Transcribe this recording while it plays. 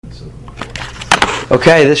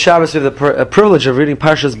Okay, this Shabbos we have the privilege of reading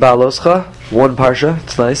Parshas Ba'aloscha, one Parsha.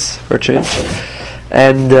 It's nice for a change.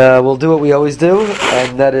 And we'll do what we always do,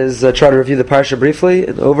 and that is try to review the Parsha briefly,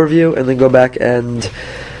 an overview, and then go back and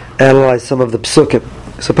analyze some of the Psukim.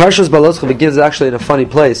 So Parshas Ba'aloscha begins actually in a funny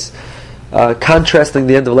place, contrasting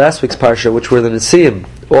the end of last week's Parsha, which were the Nesiim.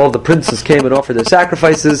 All the princes came and offered their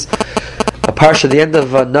sacrifices. A Parsha, the end of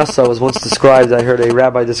Nasa was once described, I heard a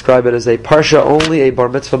rabbi describe it as a Parsha only a bar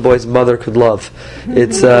mitzvah boy's mother could love.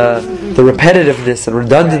 It's the repetitiveness and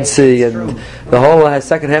redundancy, and the whole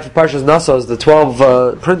second half of Parsha's Nasa is the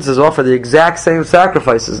 12 princes offer the exact same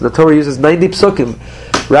sacrifices. The Torah uses 90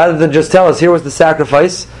 psukim, rather than just tell us, here was the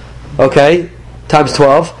sacrifice, okay, times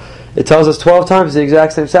 12. It tells us 12 times the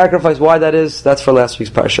exact same sacrifice. Why that is, that's for last week's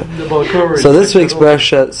Parsha. So this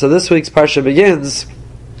week's Parsha begins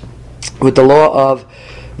with the law of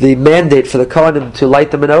the mandate for the Kohanim to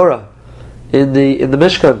light the menorah in the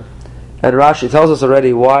Mishkan. And Rashi tells us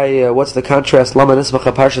already why. What's the contrast? Lama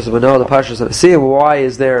nismacha parshas menorah, the parshas of Nesiim. Why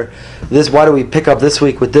is there this? Why do we pick up this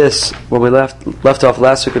week with this when we left off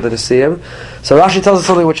last week with the Nesiim? So Rashi tells us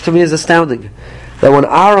something which to me is astounding. That when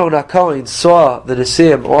Aaron HaKohen saw the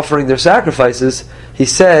Nesiim offering their sacrifices, he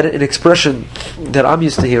said an expression that I'm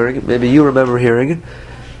used to hearing, maybe you remember hearing,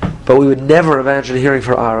 but we would never imagine hearing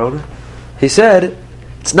for Aaron. He said,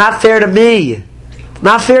 "It's not fair to me.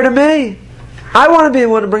 Not fair to me. I want to be the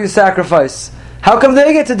one to bring the sacrifice. How come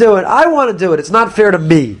they get to do it? I want to do it. It's not fair to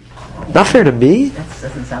me." Not fair to me?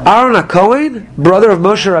 Aaron HaKohen, brother of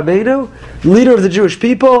Moshe Rabbeinu, leader of the Jewish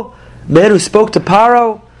people, man who spoke to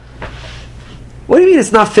Paro. What do you mean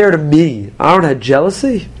it's not fair to me? Aaron had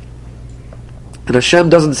jealousy? And Hashem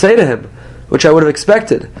doesn't say to him, which I would have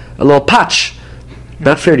expected, a little patch.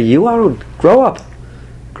 Not fair to you, Aaron? Grow up.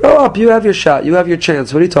 Grow up, you have your shot, you have your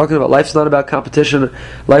chance. What are you talking about? Life's not about competition,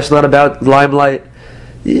 life's not about limelight.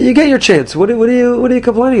 You get your chance. What are you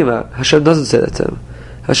complaining about? Hashem doesn't say that to him.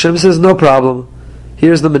 Hashem says, no problem.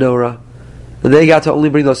 Here's the menorah. And they got to only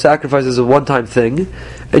bring those sacrifices a one-time thing.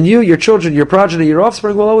 And you, your children, your progeny, your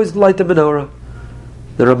offspring will always light the menorah.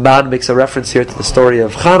 The Ramban makes a reference here to the story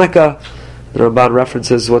of Hanukkah. The Ramban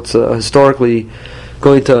references what's historically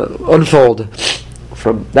going to unfold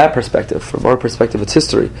from that perspective. From our perspective, it's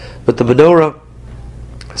history. But the menorah,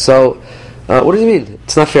 so what does he mean?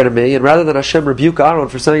 It's not fair to me. And rather than Hashem rebuke Aaron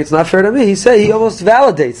for saying it's not fair to me, he almost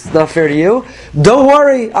validates it's not fair to you. Don't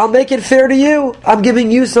worry, I'll make it fair to you. I'm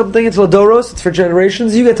giving you something. It's Ladoros, it's for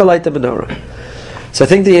generations. You get to light the menorah. So I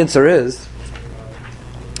think the answer is,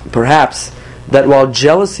 perhaps, that while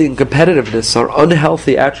jealousy and competitiveness are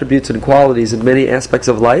unhealthy attributes and qualities in many aspects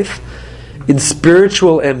of life, in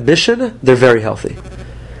spiritual ambition, they're very healthy.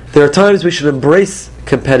 There are times we should embrace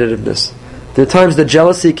competitiveness. There are times that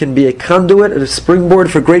jealousy can be a conduit and a springboard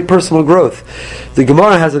for great personal growth. The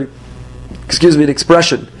Gemara has an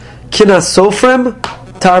expression, Kinas sofrim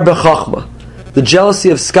tar bechachma. The jealousy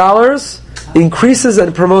of scholars increases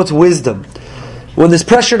and promotes wisdom. When there's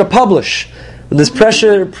pressure to publish, when there's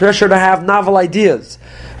pressure to have novel ideas,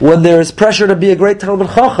 when there's pressure to be a great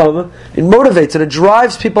Talmid Chacham, it motivates and it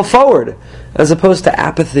drives people forward, as opposed to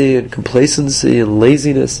apathy and complacency and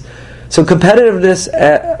laziness. So competitiveness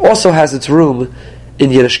also has its room in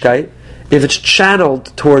Yiddishkeit if it's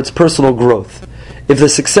channeled towards personal growth. If the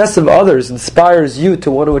success of others inspires you to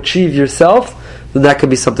want to achieve yourself, then that can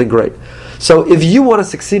be something great. So if you want to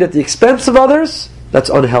succeed at the expense of others, that's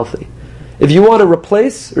unhealthy. If you want to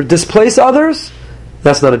replace or displace others,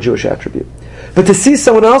 that's not a Jewish attribute. But to see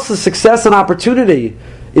someone else's success and opportunity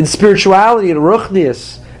in spirituality and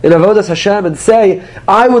ruchnius, in avodas Hashem, and say,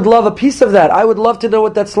 I would love a piece of that. I would love to know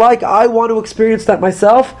what that's like. I want to experience that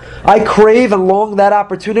myself. I crave and long that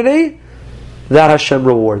opportunity. That Hashem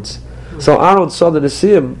rewards. So Aaron saw the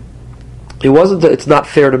Nesiim. It wasn't that it's not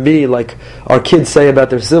fair to me, like our kids say about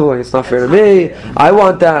their sibling. It's not fair to me. I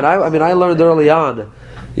want that. I learned early on,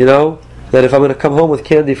 that if I'm going to come home with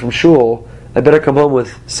candy from shul, I better come home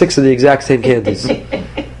with 6 of the exact same candies.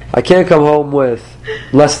 I can't come home with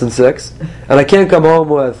less than 6, and I can't come home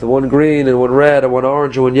with 1 green and 1 red and 1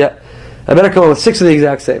 orange and 1 yet. I better come home with 6 of the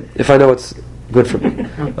exact same if I know it's good for me.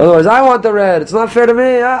 Otherwise, I want the red. It's not fair to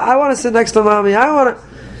me. I want to sit next to mommy.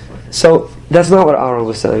 So that's not what Aaron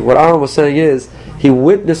was saying. What Aaron was saying is he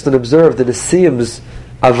witnessed and observed the Nesiim's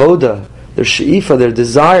avoda, their she'ifa, their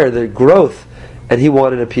desire, their growth. And he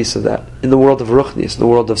wanted a piece of that in the world of ruchnius, in the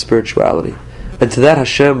world of spirituality. And to that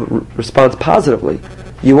Hashem responds positively.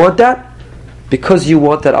 You want that? Because you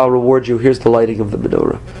want that, I'll reward you. Here's the lighting of the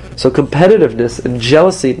menorah. So competitiveness and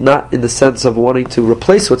jealousy, not in the sense of wanting to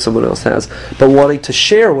replace what someone else has, but wanting to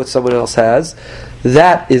share what someone else has,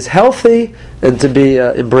 that is healthy, and to be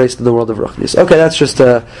embraced in the world of Ruchnius. Okay, that's just,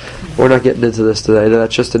 we're not getting into this today.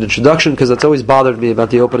 That's just an introduction, because that's always bothered me about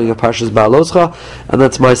the opening of Parshas Ba'aloscha, and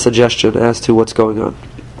that's my suggestion as to what's going on.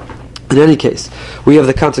 In any case, we have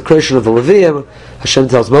the consecration of the Levium. Hashem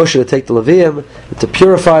tells Moshe to take the Levium, and to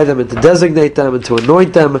purify them, and to designate them, and to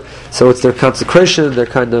anoint them. So it's their consecration. They're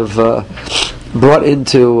kind of brought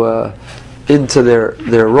into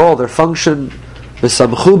their role, their function.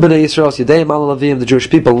 V'samchu b'nei Yisrael Yedeim al Levium. The Jewish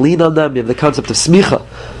people lean on them. You have the concept of smicha.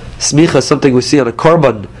 Smicha is something we see on a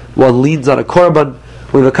korban. One leans on a korban.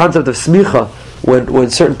 We have a concept of smicha when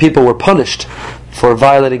certain people were punished for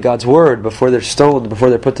violating God's word, before they're stoned, before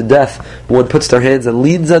they're put to death, one puts their hands and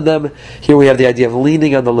leans on them. Here we have the idea of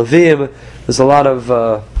leaning on the Levium. There's a lot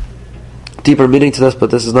of deeper meaning to this,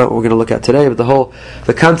 but this is not what we're going to look at today. But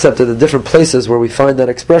the concept of the different places where we find that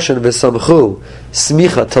expression, v'samchu,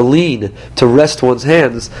 smicha, to lean, to rest one's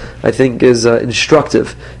hands, I think is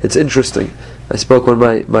instructive. It's interesting. I spoke when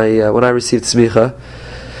when I received smicha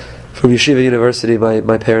from Yeshiva University.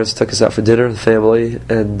 My parents took us out for dinner, the family,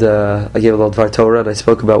 and I gave a little Dvar Torah, and I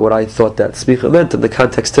spoke about what I thought that smicha meant. In the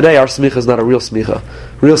context today, our smicha is not a real smicha.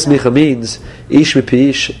 Real smicha means ish mipi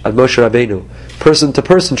ish ad Moshe Rabbeinu. Person to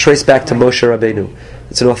person, trace back to Moshe Rabbeinu.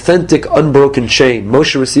 It's an authentic, unbroken chain.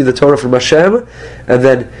 Moshe received the Torah from Hashem, and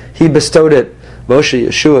then he bestowed it. Moshe,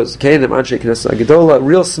 Yeshua, Canaan, Anshe, Knesset Gedola.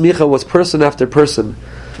 Real smicha was person after person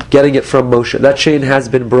getting it from Moshe. That chain has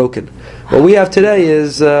been broken. What we have today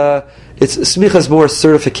is smicha is more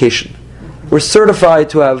certification. We're certified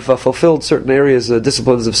to have fulfilled certain areas,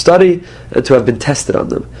 disciplines of study, and to have been tested on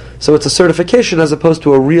them. So it's a certification as opposed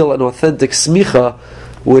to a real and authentic smicha,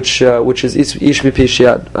 which is ish mipi ish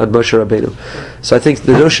ad Moshe Rabbeinu. So I think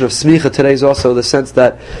the notion of smicha today is also the sense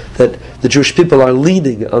that the Jewish people are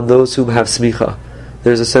leaning on those whom have smicha.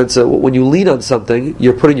 There's a sense that when you lean on something,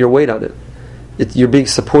 you're putting your weight on it. You're being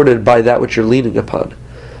supported by that which you're leaning upon.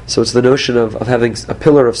 So it's the notion of having a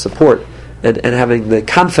pillar of support and having the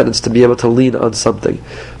confidence to be able to lean on something.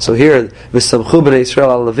 So here, v'samchu b'nei Yisrael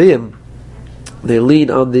al Leviim, they lean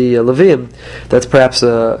on the Leviim. That's perhaps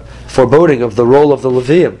a foreboding of the role of the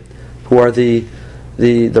Leviim, who are the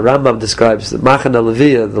Rambam describes the Machana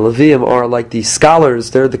Leviya. The Leviim are like the scholars.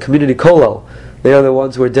 They're the community kollel. They are the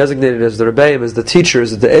ones who are designated as the Rebbeim, as the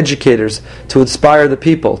teachers, as the educators, to inspire the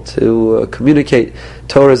people, to communicate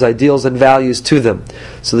Torah's ideals and values to them.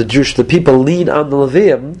 So the people lean on the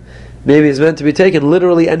Leviim, maybe is meant to be taken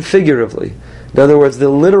literally and figuratively. In other words, the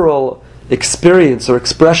literal experience or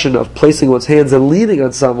expression of placing one's hands and leaning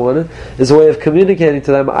on someone is a way of communicating to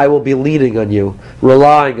them, I will be leaning on you,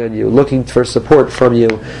 relying on you, looking for support from you,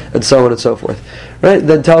 and so on and so forth. Right?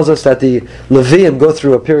 Then tells us that the Leviim go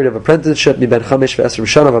through a period of apprenticeship, miben chamesh ve'esrim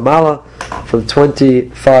shana v'mala, from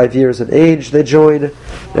 25 years in age they join.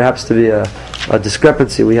 There happens to be a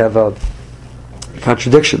discrepancy. We have a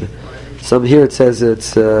contradiction. Some here it says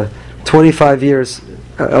it's 25 years.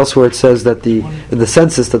 Elsewhere it says that in the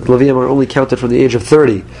census that the Leviim are only counted from the age of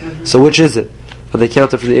 30. So which is it? Are they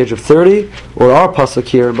counted from the age of 30? Or our pasuk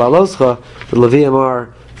here in Ba'aloscha, the Leviim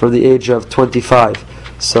are from the age of 25.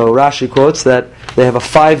 So Rashi quotes that they have a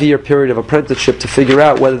 5-year period of apprenticeship to figure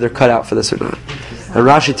out whether they're cut out for this or not. And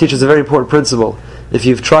Rashi teaches a very important principle. If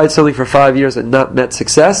you've tried something for 5 years and not met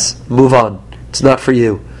success, move on. It's not for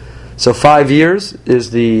you. So 5 years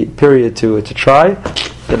is the period to try,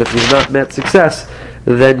 and if you've not met success,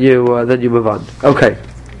 then you move on. Okay,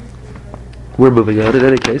 we're moving on. In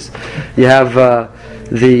any case, you have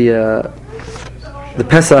the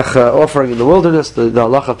Pesach offering in the wilderness, the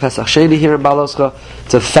halacha of Pesach Sheni here in Ba'aloscha.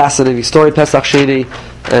 It's a fascinating story, Pesach Sheni,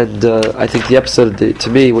 and I think the episode, to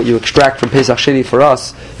me, what you extract from Pesach Sheni for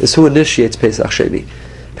us is who initiates Pesach Sheni.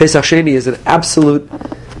 Pesach Sheni is an absolute.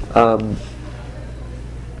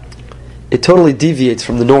 It totally deviates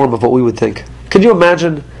from the norm of what we would think. Could you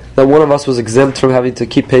imagine that one of us was exempt from having to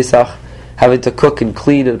keep Pesach, having to cook and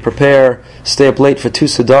clean and prepare, stay up late for 2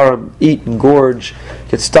 Sedarim, eat and gorge,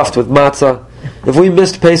 get stuffed with matzah? If we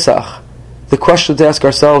missed Pesach, the question to ask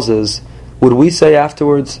ourselves is, would we say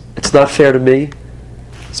afterwards, it's not fair to me?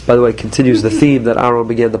 This, by the way, continues the theme that Aaron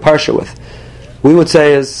began the Parsha with. We would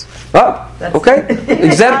say is, okay,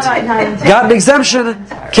 exempt, got an exemption,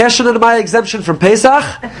 cashing into my exemption from Pesach,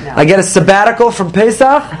 I get a sabbatical from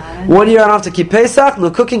Pesach, 1 year I don't have to keep Pesach, no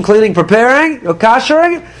cooking, cleaning, preparing, no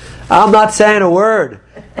kashering, I'm not saying a word.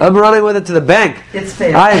 I'm running with it to the bank.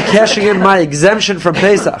 I am cashing in my exemption from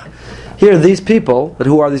Pesach. Here, these people, and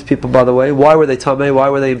who are these people, by the way? Why were they tamei? Why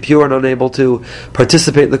were they impure and unable to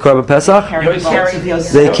participate in the Korban Pesach?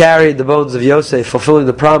 They carried the bones of Yosef, fulfilling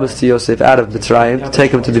the promise to Yosef out of Mitzrayim, to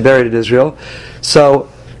take him to be buried in Israel. So,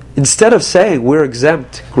 instead of saying, we're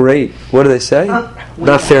exempt, great, what do they say?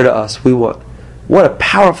 Not fair to us, we won. What a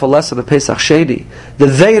powerful lesson of Pesach Sheni. That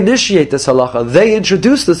they initiate this halacha. They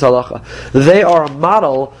introduce this halacha. They are a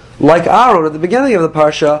model, like Aaron at the beginning of the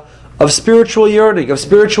Parsha, of spiritual yearning, of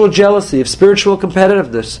spiritual jealousy, of spiritual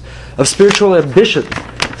competitiveness, of spiritual ambition.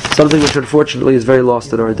 Something which unfortunately is very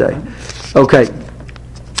lost in our day. Okay.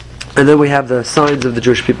 And then we have the signs of the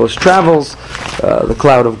Jewish people's travels, the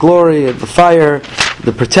cloud of glory and the fire,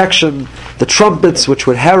 the protection, the trumpets which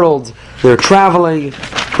would herald their traveling,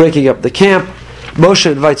 breaking up the camp.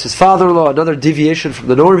 Moshe invites his father-in-law, another deviation from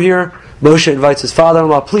the norm here. Moshe invites his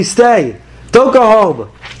father-in-law, please stay, don't go home,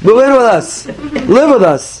 move in with us, live with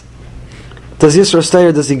us. Does Yisro stay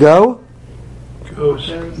or does he go? Goes.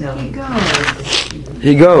 No, he goes.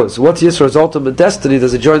 He goes. What's Yisro's ultimate destiny?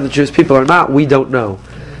 Does he join the Jewish people or not? We don't know.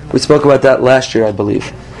 We spoke about that last year, I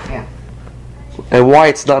believe. Yeah. And why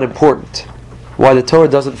it's not important. Why the Torah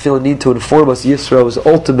doesn't feel a need to inform us Yisro's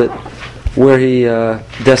ultimate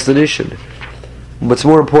destination. What's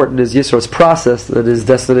more important is Yisro's process than his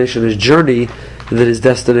destination, his journey than his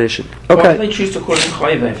destination. Why Okay. do they choose to call him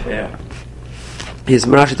Chayvev here?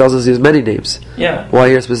 Rashi tells us he has many names. Yeah. Why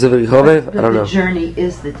here specifically Chovev? I don't know. The journey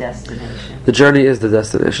is the destination. The journey is the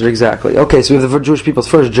destination, exactly. Okay, so we have the Jewish people's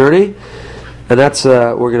first journey, and that's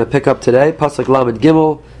we're going to pick up today. Pasuk Lamed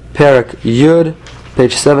Gimel, Perek Yud,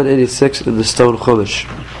 page 786 in the Stone Chumash.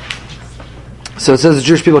 So it says the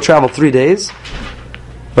Jewish people traveled 3 days.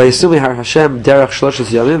 Vayisumi har Hashem derech shloshes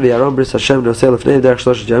yamim v'yaron bris Hashem nosei lefnei derech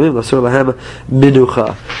shloshes yamim lasur lahem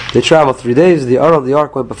minucha. They traveled 3 days. The Aron, the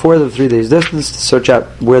ark, went before them 3 days distance to search out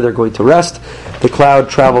where they're going to rest. The cloud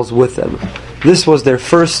travels with them. This was their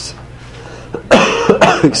first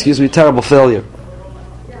terrible failure.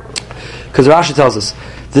 Because Rashi tells us,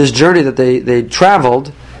 this journey that they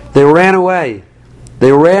traveled, they ran away.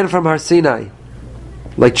 They ran from Har Sinai.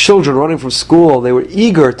 Like children running from school, they were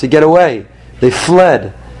eager to get away. They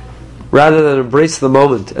fled, rather than embrace the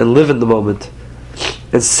moment and live in the moment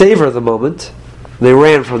and savor the moment. They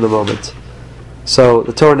ran from the moment. So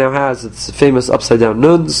the Torah now has its famous upside down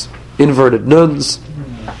nuns, inverted nuns,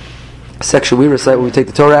 section we recite when we take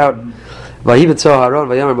the Torah out. When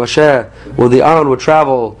the Aaron would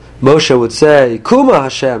travel, Moshe would say, Kuma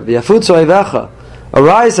Hashem, v'yafutzu oivecha,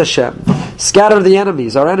 arise Hashem, scatter the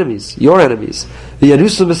enemies, our enemies, your enemies.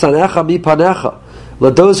 V'yanusu misanecha mi panecha,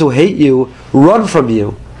 let those who hate you run from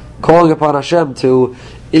you, calling upon Hashem to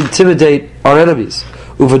intimidate our enemies.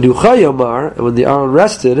 Uvanucha yomar, and when the Aaron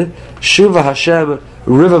rested, Shuva Hashem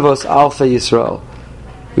rivavos alpha Yisrael.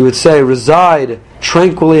 We would say, reside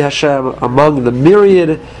tranquilly Hashem among the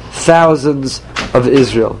myriad thousands of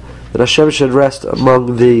Israel. That Hashem should rest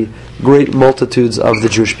among the great multitudes of the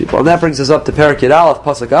Jewish people. And that brings us up to Perek Yud Aleph,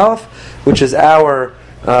 Pasuk Aleph, which is our,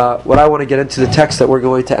 what I want to get into the text that we're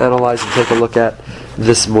going to analyze and take a look at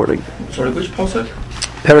this morning. Sorry, which pasuk?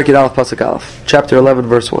 Perek Yud Aleph, Pasuk Aleph, chapter 11,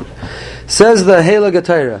 verse 1. Says the Heilige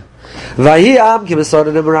Torah, Vayi am ki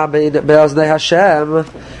mesodim be'oznei Hashem,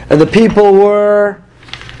 and the people were,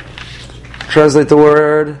 translate the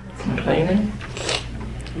word, Complaining?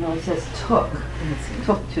 No, it says took.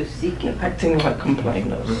 Took to seek it. Acting like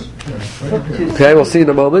complainers. Took to okay, we'll see in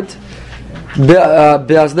a moment.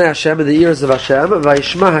 Be'oznei Hashem, in the ears of Hashem,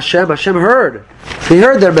 Vayishma Hashem, Hashem heard. He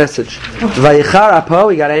heard their message. Vayichar apo,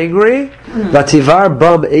 he got angry. Vativar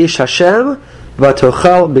bam eish Hashem,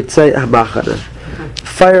 vatochal mitzei hamachana.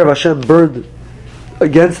 Fire of Hashem burned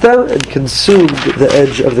against them and consumed the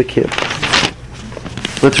edge of the camp.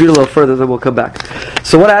 Let's read a little further, then we'll come back.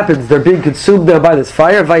 So what happens? They're being consumed now by this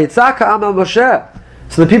fire. Vayitzaka amal Moshe.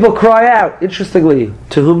 So the people cry out. Interestingly,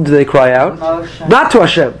 to whom do they cry out? Moshe. Not to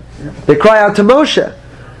Hashem. They cry out to Moshe.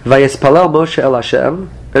 Vayispalel Moshe el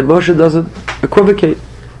Hashem. And Moshe doesn't equivocate.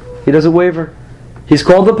 He doesn't waver. He's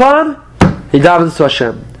called upon. He davens to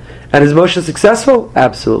Hashem. And is Moshe successful?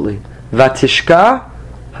 Absolutely. Vatishka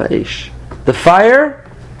haish. The fire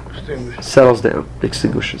settles down,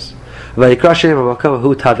 extinguishes. Vayikra Shem HaMakom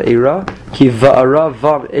Hu Taveira Ki Va'ara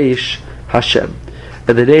Vam Eish Hashem.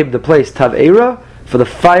 And they named the place Taveira, for the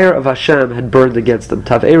fire of Hashem had burned against them.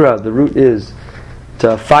 Taveira, the root is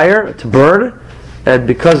to fire, to burn, and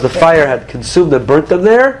because the fire had consumed and burnt them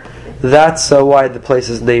there, that's why the place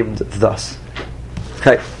is named thus.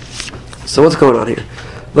 Okay, so what's going on here?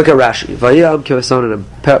 Look at Rashi. Vayam Kivasonim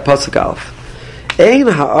Pasuk Aleph. Ein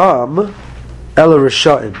Ha'am Ela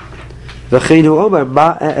Risha'im. It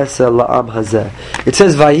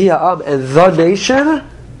says Vayi Ha'am, and the nation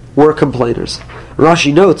were complainers.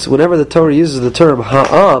 Rashi notes, whenever the Torah uses the term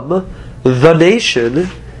Ha'am, the nation,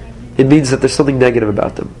 it means that there's something negative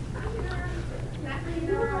about them.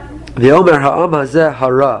 The Omer Ha'am Hazeh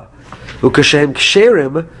Hara Ukashem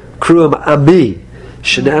Ksherim Kruim Ami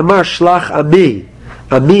Shne'amar Shlach Ami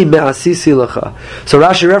Ami me'asisi lecha. So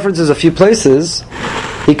Rashi references a few places.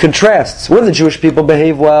 He contrasts. When the Jewish people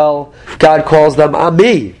behave well, God calls them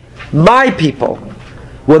Ami, my people.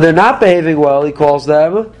 When they're not behaving well, He calls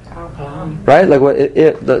them, right? Like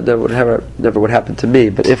that never would happen to me.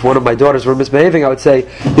 But if one of my daughters were misbehaving, I would say,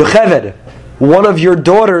 Yocheved, one of your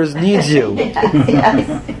daughters needs you.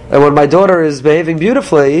 And when my daughter is behaving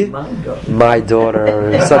beautifully, my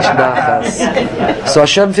daughter, such nachas. So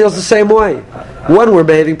Hashem feels the same way. When we're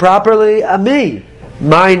behaving properly, Ami,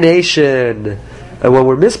 my nation. And when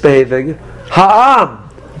we're misbehaving, Ha'am,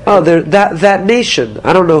 that nation.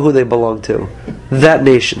 I don't know who they belong to. That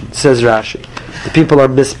nation, says Rashi. The people are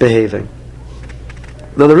misbehaving.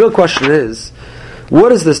 Now the real question is, what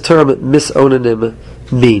does this term misonanim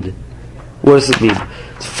mean? What does it mean?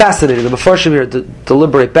 It's fascinating. The Mefarshim here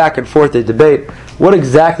deliberate back and forth. They debate. What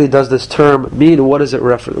exactly does this term mean, and what is it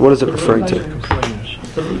referring to?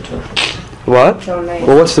 What?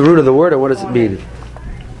 Well, what's the root of the word, and what does it mean?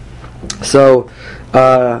 So,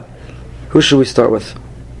 who should we start with?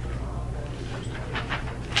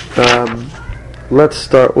 Let's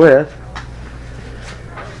start with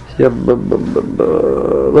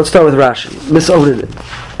Rashi. Misonanim.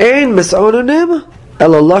 Ein misonanim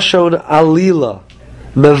ela lashon alila.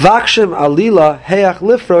 Mevakshim alila heach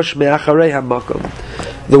lifrosh me'acharei hamakom.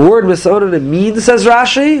 The word misonanim means, says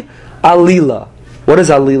Rashi, alila. What is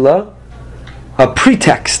alila? A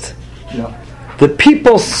pretext. Yeah. The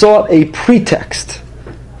people sought a pretext.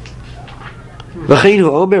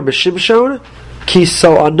 V'cheinu omer b'Shimshon ki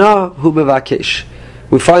so'ana hu mevakesh.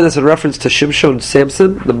 We find this in reference to Shimshon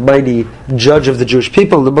Samson, the mighty judge of the Jewish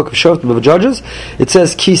people, in the book of Shoftim of Judges. It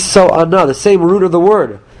says ki so'ana, the same root of the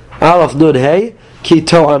word. Aleph nun hey, ki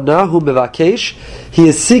to'ana hu mevakesh. He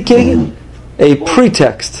is seeking a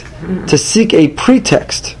pretext. To seek a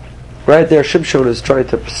pretext. Right there, Shimshon is trying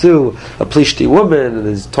to pursue a Plishti woman and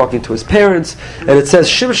is talking to his parents, and it says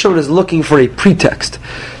Shimshon is looking for a pretext.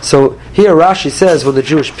 So here Rashi says when the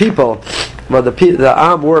Jewish people, when the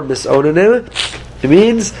Am were misonanim, it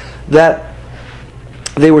means that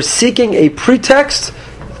they were seeking a pretext.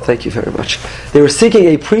 Thank you very much. They were seeking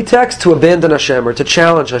a pretext to abandon Hashem or to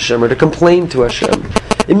challenge Hashem or to complain to Hashem.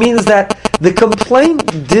 It means that the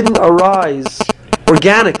complaint didn't arise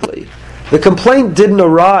organically. The complaint didn't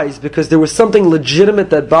arise because there was something legitimate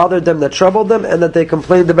that bothered them, that troubled them, and that they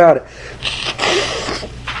complained about it.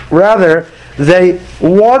 Rather, they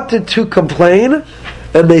wanted to complain,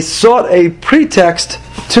 and they sought a pretext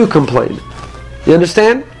to complain. You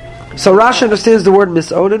understand? So Rashi understands the word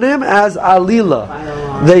misonanim as alila.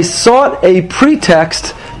 They sought a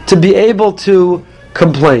pretext to be able to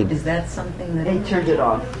complain. Is that something that they turned it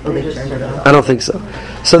off? Oh, they turned it off. I don't think so.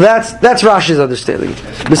 So that's Rashi's understanding.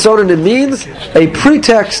 Misonanim means a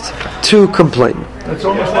pretext to complain. It's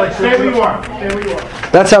almost like there you are.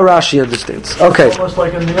 That's how Rashi understands. Okay. It's almost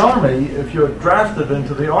like in the army. If you're drafted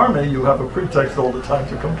into the army, you have a pretext all the time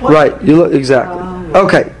to complain. Right. You look exactly.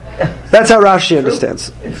 Okay. That's how Rashi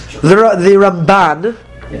understands. The Ramban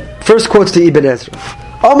first quotes the Ibn Ezra.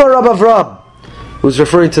 Omar Rav Avram, who's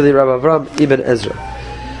referring to the Rav Avram Ibn Ezra.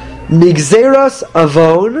 Migzeras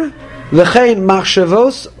avon v'chein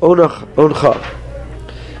machshavos oncha.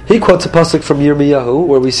 He quotes a pasuk from Yirmiyahu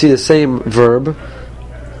where we see the same verb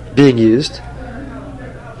being used.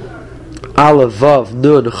 Aleph, Vav,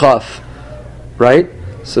 Nun, Chaf. Right?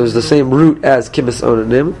 So it's the same root as Kimis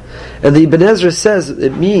Onanim. And the Ibn Ezra says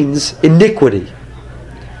it means iniquity.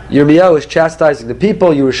 Yirmiyahu is chastising the people.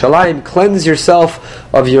 Yerushalayim, cleanse yourself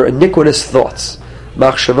of your iniquitous thoughts.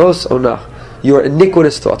 Machshavos onach. Your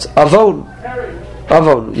iniquitous thoughts. Avon.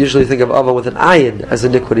 Avon. Usually think of Avon with an ayin as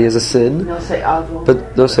iniquity, as a sin. No say Avon.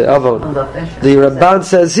 But no say Avon. The Ramban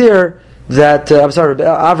says here that,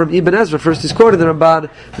 Avram Ibn Ezra, first he's quoted the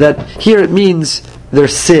Ramban, that here it means their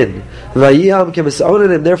sin. Vayiyam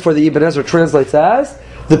kemisonanim, therefore the Ibn Ezra translates as,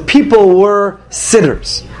 the people were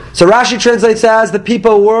sinners. So Rashi translates as, the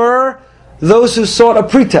people were those who sought a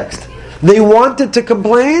pretext. They wanted to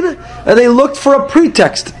complain, and they looked for a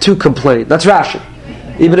pretext to complain. That's Rashi.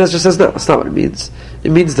 Ibn Ezra says, no, that's not what it means.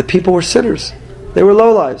 It means the people were sinners. They were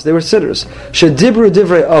lowlives. They were sinners. Shedibru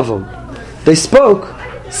divrei avon. They spoke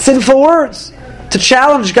sinful words. To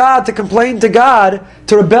challenge God, to complain to God,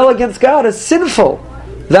 to rebel against God is sinful.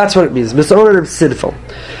 That's what it means. Misonanim, sinful.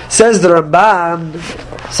 Says the Ramban,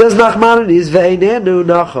 says Nachmanides, ve'einenu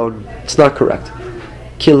nachon. It's not correct.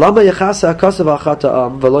 If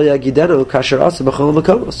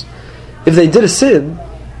they did a sin,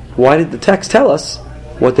 why did the text tell us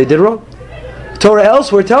what they did wrong? Torah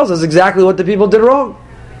elsewhere tells us exactly what the people did wrong.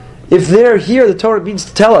 If they're here, the Torah means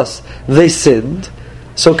to tell us they sinned.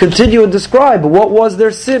 So continue and describe what was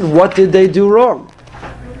their sin. What did they do wrong?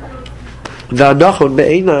 V'anachon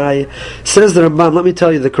be'enai, says the Ramban, let me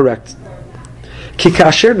tell you the correct. Ki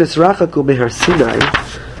kasher nisrachaku mehar Sinai,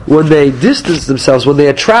 when they distanced themselves, when they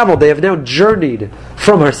had traveled, they have now journeyed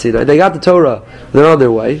from Har Sinai. They got the Torah, they're on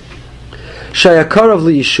their way. Shayakarav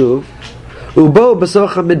li'yishuv, ubo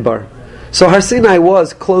b'socha midbar. So Har Sinai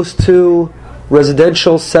was close to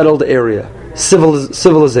residential, settled area,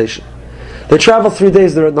 civilization. They travel 3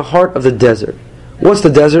 days, they're in the heart of the desert. What's the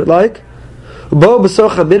desert like? Bo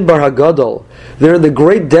b'socha midbar hagadol. They're in the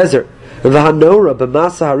great desert. V'hanora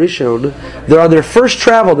b'masa harishon. They're on their first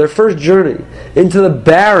travel, their first journey into the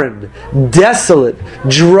barren, desolate,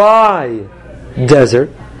 dry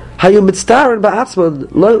desert. Hayu mitztaron ba'atzman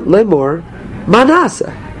lemor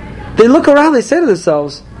manasa. They look around, they say to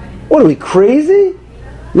themselves, what are we, crazy?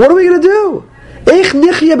 What are we going to do? Eich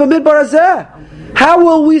nichya b'midbar hazeh. How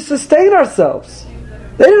will we sustain ourselves?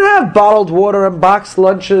 They didn't have bottled water and boxed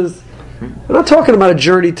lunches. We're not talking about a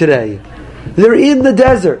journey today. They're in the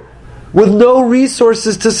desert with no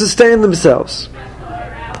resources to sustain themselves.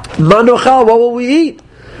 Manochal, what will we eat?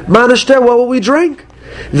 Manashter, what will we drink?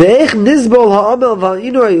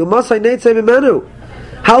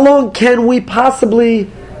 How long can we possibly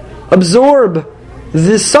absorb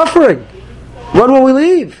this suffering? When will we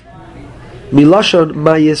leave? Milashon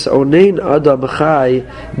mayis onein adam chai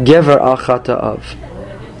gever al chata'av.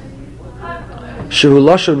 Shehu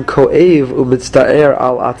lashon ko'ev u'mitzta'er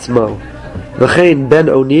al atzmo. V'chein ben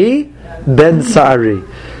oni, ben sa'ari.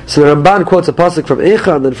 So the Ramban quotes a pasuk from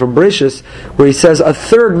Eicha and then from Bereshis, where he says a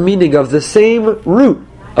third meaning of the same root,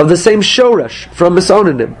 of the same shoresh, from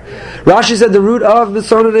misonanim. Rashi said the root of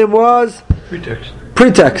misonanim was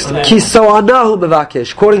pretext. Ki so'anahu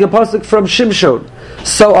mevakesh, quoting a pasuk from Shimshon.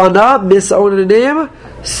 So'ana, misonanim,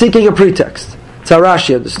 seeking a pretext. That's how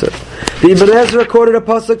Rashi understood. The Ibn Ezra quoted a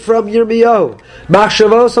pasuk from Yirmiyahu.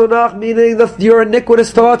 Machshavos onach, meaning your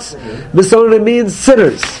iniquitous thoughts. Misonanim means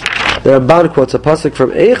sinners. The Ramban quotes a pasuk from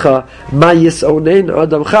Eicha, Ma yisonein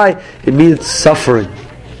adam chai. It means suffering.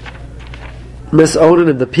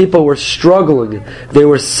 Misonanim, the people were struggling. They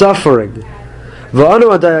were suffering.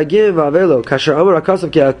 V'anu adayagim v'avelo kasher amar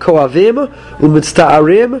akasav ki koavim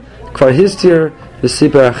u'mitzta'arim kvar histir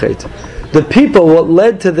v'siper achet. The people, what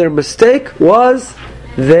led to their mistake was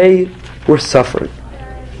they were suffering.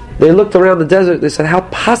 They looked around the desert, they said, how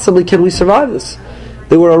possibly can we survive this?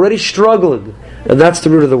 They were already struggling. And that's the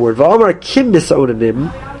root of the word. V'amar kim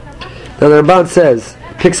misonanim. Now the Ramban says,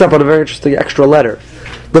 picks up on a very interesting extra letter.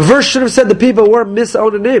 The verse should have said the people were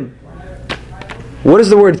misonanim. What is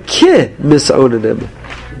the word ki misonanim?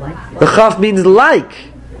 The chaf means like.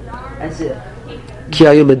 As if. Ki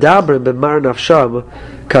ayu medabrim b'mar nafsham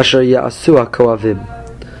kasher ya'asu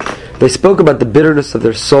ha'koavim. They spoke about the bitterness of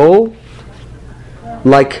their soul,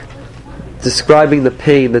 like describing the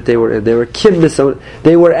pain that they were in. They were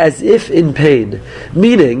they were as if in pain,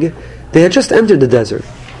 meaning they had just entered the desert.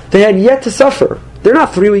 They had yet to suffer. They're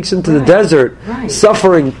not 3 weeks into the desert,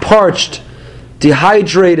 suffering, parched,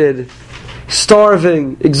 dehydrated,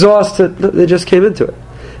 starving, exhausted. They just came into it.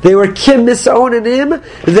 They were kim misonanim.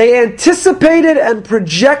 They anticipated and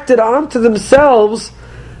projected onto themselves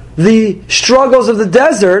the struggles of the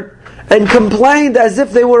desert and complained as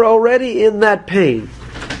if they were already in that pain.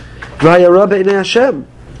 And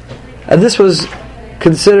this was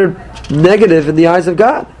considered negative in the eyes of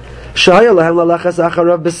God. They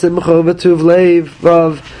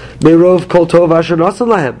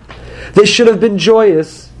should have been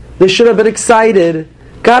joyous. They should have been excited.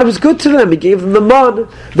 God was good to them. He gave them the man,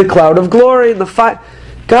 the cloud of glory, and the fire.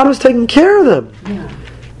 God was taking care of them.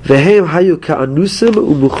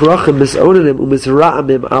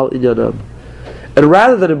 And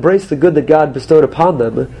rather than embrace the good that God bestowed upon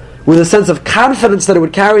them, with a sense of confidence that it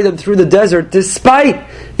would carry them through the desert despite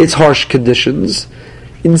its harsh conditions,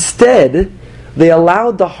 instead, they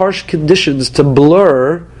allowed the harsh conditions to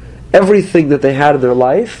blur everything that they had in their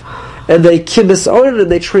life, and they kimisoned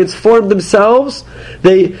and they transformed themselves.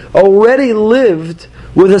 They already lived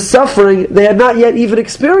with a suffering they had not yet even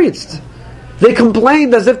experienced. They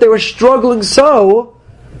complained as if they were struggling so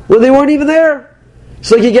when they weren't even there.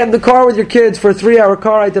 It's like you get in the car with your kids for a 3-hour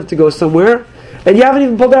car ride, to have to go somewhere, and you haven't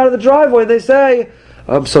even pulled out of the driveway, and they say,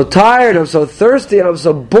 I'm so tired, I'm so thirsty, and I'm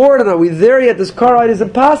so bored, and are we there yet? This car ride is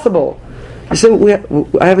impossible. You say,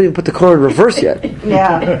 I haven't even put the car in reverse yet.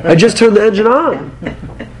 Yeah. I just turned the engine on.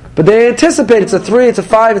 But they anticipate it's a 3, it's a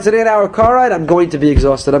 5, it's an 8-hour car ride. I'm going to be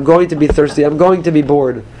exhausted. I'm going to be thirsty. I'm going to be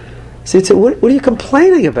bored. See, what are you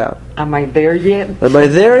complaining about? Am I there yet? Am I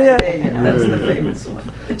there yet? That's the famous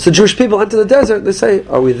one. So Jewish people enter the desert. They say,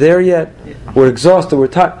 are we there yet? We're exhausted. We're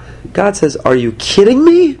tired. God says, are you kidding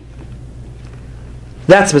me?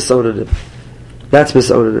 That's misonanim. That's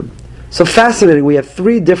misonanim. So fascinating. We have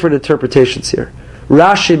three different interpretations here.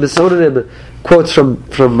 Rashi Mesonim quotes from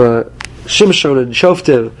Shimshon and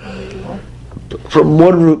Shoftim. From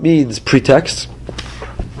one root means pretext.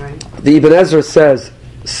 Right. The Ibn Ezra says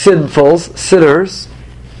sinfuls, sinners,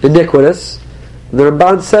 iniquitous. The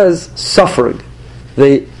Ramban says suffering.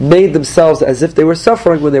 They made themselves as if they were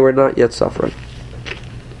suffering when they were not yet suffering.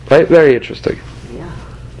 Right? Very interesting. Yeah.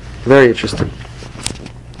 Very interesting.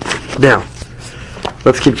 Now,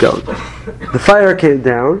 let's keep going. The fire came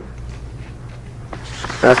down.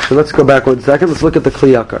 Actually, let's go back 1 second. Let's look at the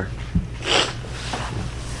Kli Yakar.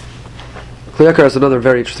 Kli Yakar has another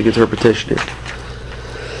very interesting interpretation here.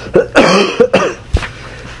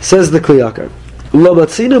 Says the Kli Yakar, Lo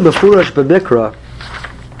matzina mefurash b'mikra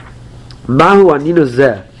mahu aninu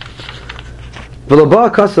zeh v'lo ba'a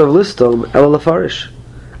kasav listom ela lefarish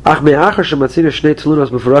ach me'achar shematzina shnei tlunos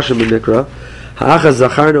mefurashim b'mikra ha'achaz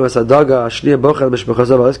zacharnu es adaga ashniya bochel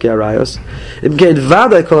mishbechazav aliski arayos im kein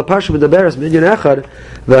vada kol ha'parsha medaberes minyan echad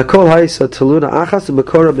v'akol ha'isa tluna achas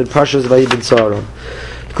u'mekora min parshas vayim bin tzaron.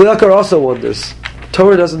 Kli Yakar also wonders,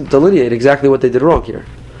 Torah doesn't delineate exactly what they did wrong here.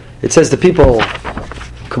 It says the people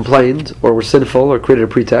complained or were sinful or created a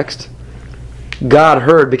pretext. God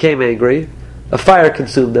heard, became angry. A fire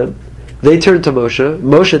consumed them. They turned to Moshe.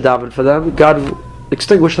 Moshe davened for them. God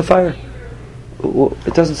extinguished the fire.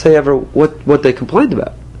 It doesn't say ever what they complained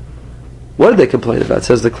about. What did they complain about?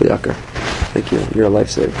 Says the Kli Yakar. Thank you. You're a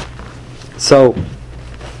lifesaver. So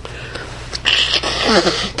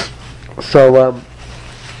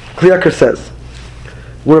Kli Yakar says,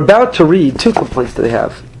 we're about to read two complaints that they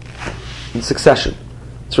have in succession.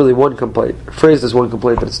 It's really one complaint. Phrased as one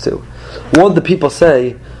complaint, but it's two. One, the people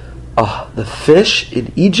say, the fish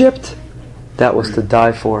in Egypt, that was to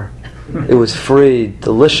die for. It was free,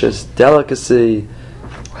 delicious, delicacy.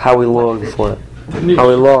 How we long for it. How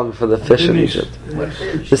we long for the fish in Egypt.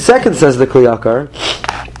 The second, says the Kli Yakar,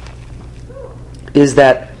 is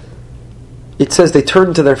that it says they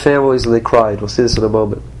turned to their families and they cried. We'll see this in a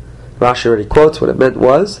moment. Rashi already quotes what it meant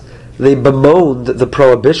was they bemoaned the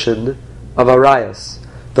prohibition of arayas,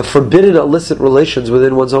 the forbidden illicit relations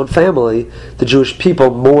within one's own family. The Jewish people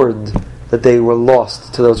mourned that they were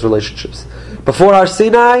lost to those relationships. Before Har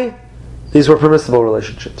Sinai, these were permissible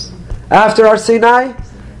relationships. After Har Sinai,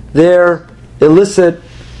 they're illicit,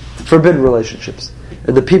 forbidden relationships.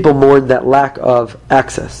 And the people mourned that lack of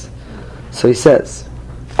access. So he says,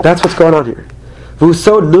 that's what's going on here. He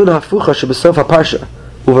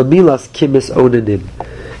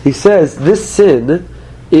says this sin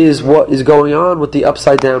is what is going on with the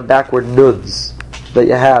upside down backward nuns that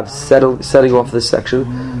you have setting off this section.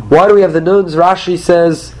 Why do we have the nuns? Rashi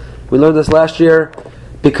says, we learned this last year,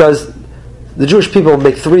 because the Jewish people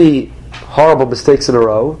make three horrible mistakes in a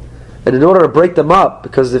row, and in order to break them up,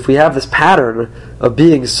 because if we have this pattern of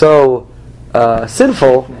being so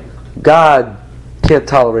sinful, God can't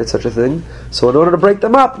tolerate such a thing. So in order to break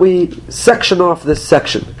them up, we section off this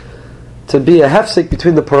section to be a hefsek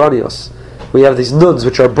between the paranios. We have these nuns,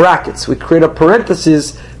 which are brackets. We create a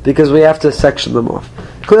parenthesis because we have to section them off.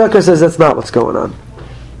 Kli Yakar says that's not what's going on.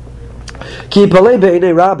 Ki yipalei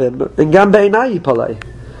be'inei rabim, and gam be'inai yipalei.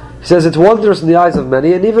 He says it's wondrous in the eyes of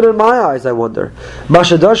many, and even in my eyes I wonder.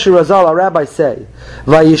 Mashadashi Razal, our rabbis say,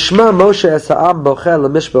 Vayishma Moshe es ha'am bochel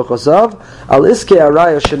l'mishbech osav, al iskei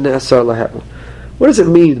araya shene'asar lahem. What does it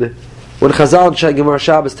mean when Chazal and Shai Gemara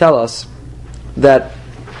Shabbos tell us that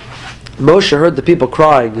Moshe heard the people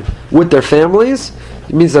crying with their families?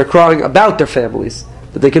 It means they're crying about their families,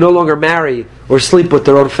 that they can no longer marry or sleep with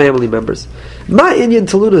their own family members. Ma inyan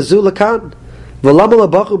taluna zu lakan, v'lama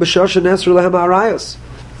labachu b'shasha nesru lehem ha'arayos.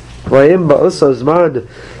 V'ayim ba'osa zman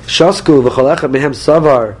shasku v'chol echad mehem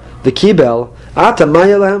savar v'kibel ata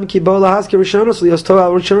maya lehem kibol lahaski rishonos lios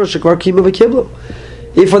to'al rishonos shekvar kima v'kiblu.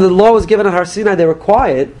 If when the law was given at Har Sinai they were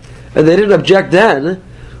quiet and they didn't object then,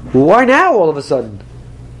 why now all of a sudden?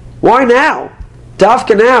 Why now?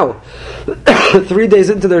 Dafka now. 3 days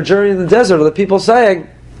into their journey in the desert are the people saying,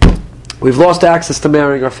 we've lost access to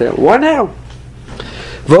marrying our family. Why now?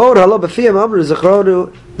 V'od halo b'fiyam amru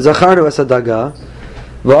zacharnu es hadaga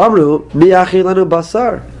v'amru mi achi lanu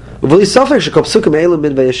basar v'li safek shekol psukim eilu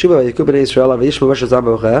min v'yeshuva v'yikub b'nei Yisrael v'yishma Moshe zam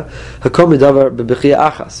b'ocheh hakom midavar b'bechia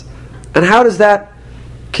achas. And how does that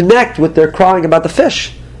connect with their crying about the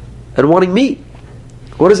fish and wanting meat?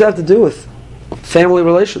 What does that have to do with family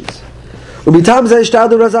relations? Umitam zeh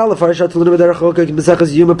ishtadu razal farishat tlunim b'derech chokek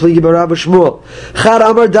b'sechas yuma pligi b'rav Shmuel chad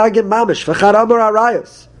amar dagim mamish v'chad amar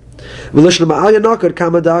arayos v'lishna ma'al yanokad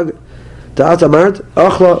kama dag da'at amart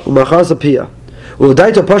achla u'machaz apiyah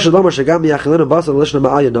Udaito Pasha Lomar Shagam Yachelin Basal Lishna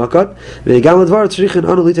Ma'aya Nakat, Megam Ledvar Tzrichin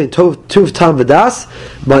Anulitain Tuv Tam Vedas,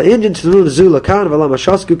 Ma Indian Tunun Zulakan Valam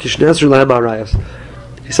Ashasku Kishnesru Lahem Arayas.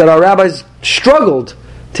 He said our rabbis struggled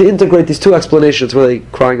to integrate these two explanations. Were they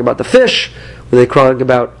crying about the fish? Were they crying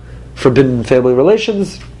about forbidden family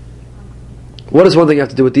relations? What does one thing have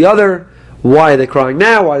to do with the other? Why are they crying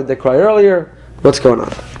now? Why did they cry earlier? What's going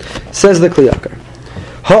on? Says the Kli Yakar.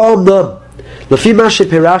 Ha'omnam lefi ma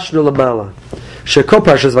shepirashnu lamala shekol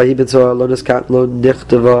parshas vayi b'tzohar lo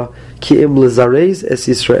nichtava ki im lezarez es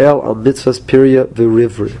Yisrael al mitzvahs pirya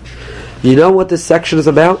v'rivri. You know what this section is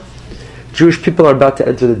about? Jewish people are about to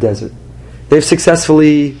enter the desert. They've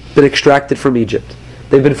successfully been extracted from Egypt.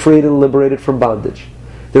 They've been freed and liberated from bondage.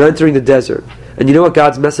 They're entering the desert. And you know what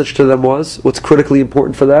God's message to them was? What's critically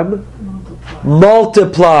important for them?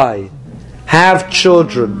 Multiply. Have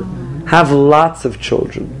children. Have lots of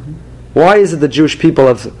children. Why is it the Jewish people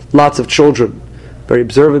have lots of children? Very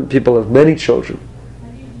observant people have many children.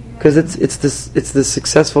 Because it's this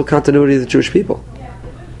successful continuity of the Jewish people.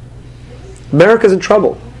 America's in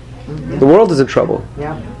trouble. The world is in trouble.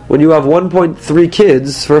 Yeah. When you have 1.3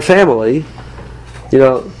 kids for a family,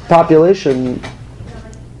 population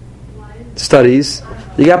studies,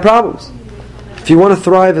 you got problems. If you want to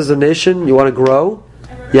thrive as a nation, you want to grow,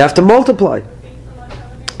 you have to multiply.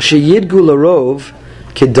 Sheyidgu larov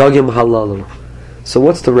kedagim halalu. So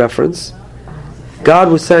what's the reference? God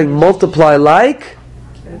was saying multiply like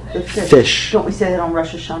The fish. Don't we say that on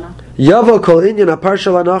Rosh Hashanah? Yavo kol inyan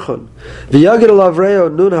aparsha lanachon v'yagid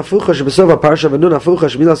alavreo nun hafucha shebesov aparsha v'nun hafucha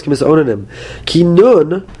shemilas kimis onanim ki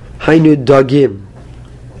nun hainu dagim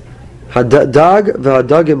hadag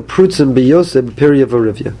v'hadagim prutzim biyosem pirya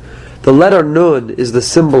v'rivya. The letter nun is the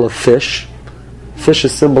symbol of fish. Fish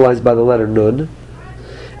is symbolized by the letter nun,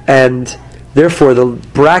 and therefore the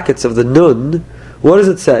brackets of the nun. What does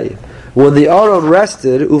it say? When the Aron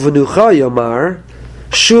rested, uvenucha yomar.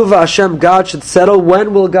 Shuva Hashem, God should settle.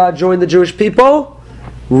 When will God join the Jewish people?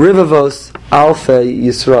 Rivavos Alpha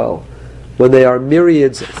Yisrael. When they are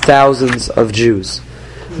myriads, thousands of Jews.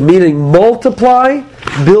 Meaning multiply,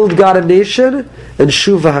 build God a nation, and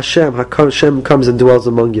Shuva Hashem, Hashem comes and dwells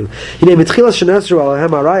among you. Hine mitchilas shenesru alahem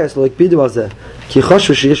arayas lo ikbidu alzeh, ki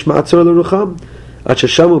choshu sheyish ma'atzor l'rucham.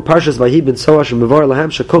 Achashamu parshas vahi ben soash mevar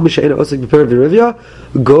lahem shakom misheina osik b'per v'rivya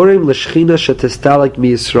gorim l'shchina shetestalek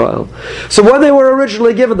mi Yisrael. So when they were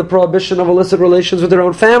originally given the prohibition of illicit relations with their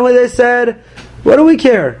own family, they said, "What do we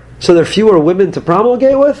care? So there are fewer women to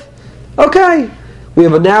promulgate with? Okay, we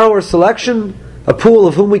have a narrower selection, a pool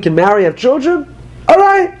of whom we can marry, have children. All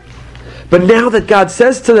right." But now that God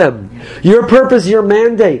says to them, "Your purpose, your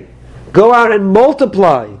mandate, go out and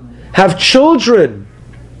multiply, have children."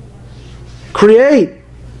 Create,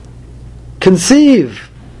 conceive.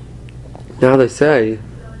 Now they say,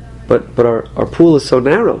 but our pool is so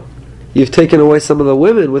narrow. You've taken away some of the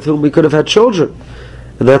women with whom we could have had children,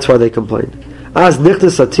 and that's why they complain. As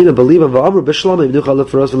nichtas atina believim va'amru b'shalom imnucha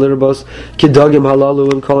leferos v'lirabos kidagim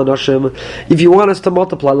halalu and kol anashim. If you want us to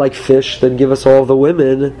multiply like fish, then give us all of the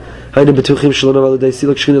women. Haynu betuchim shalom aludei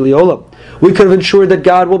silak shchina liolam. We could have ensured that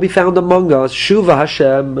God will be found among us. Shuva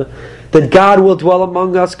Hashem. That God will dwell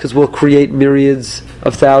among us because we'll create myriads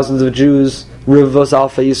of thousands of Jews, Rivos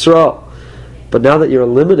Alpha Yisrael. But now that you're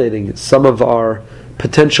eliminating some of our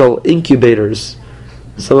potential incubators,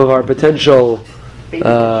 some of our potential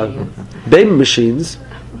baby machines,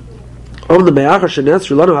 now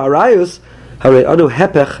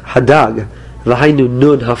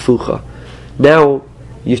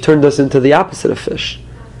you've turned us into the opposite of fish,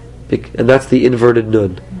 and that's the inverted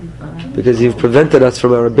nun. Because you've prevented us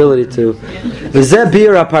from our ability to. V'zeh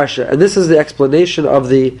bi'ur parsha, and this is the explanation of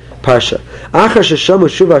the parsha. Achar sheshamu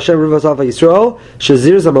shuva Hashem rivas alfa Yisrael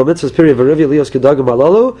shezir zamal mitzvahs piri v'rivya lios kedagim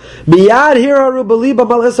halalu miyad hiraru b'liba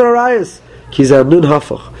mal esar arayis ki zeh nun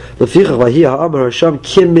hafuch lefichach vahi ha'amar Hashem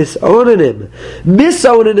kim misonanim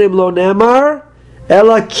lo nemar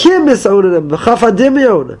ela kim misonanim v'chaf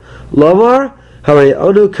adimyon lomar harei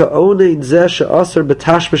anu ka'onein zeh she'asar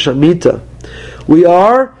b'tash b'shamita. We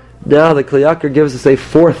are. Now the Kli Yakar gives us a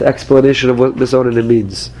fourth explanation of what misonanim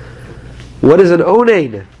means. What is an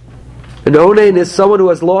onain? An onain is someone who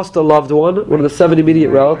has lost a loved one of the 7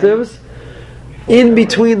 immediate relatives, in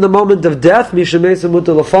between the moment of death, mishamesa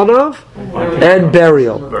mutalafanav, and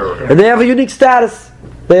burial. And they have a unique status.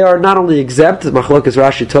 They are not only exempt, Machlokas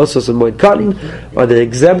Rashi Tosos and Moed Katan, are they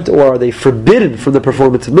exempt or are they forbidden from the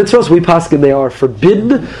performance of mitzvahs? We paskin they are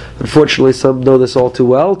forbidden. Unfortunately, some know this all too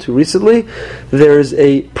well, too recently. There is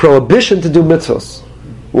a prohibition to do mitzvahs.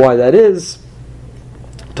 Why that is,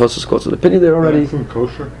 Tosos quotes an opinion there already. From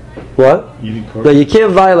kosher? What? Eating kosher? No, you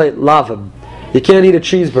can't violate lavim. You can't eat a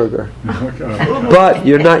cheeseburger. Okay. But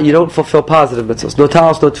you don't fulfill positive mitzvahs. No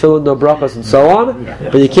talis, no tefillin, no brachas, and so on.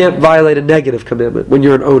 But you can't violate a negative commandment when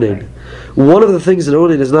you're an onen. One of the things an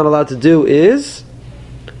onen is not allowed to do is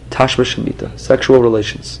tashma shemita, sexual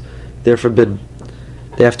relations. They're forbidden.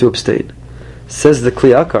 They have to abstain. Says the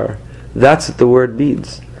Kli Yakar, that's what the word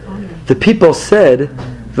means. The people said,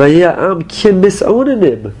 "Vaya'am kim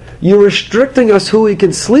misonenim." You're restricting us who we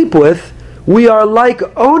can sleep with. We are like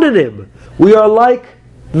onenim. We are like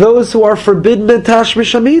those who are forbidden in tashma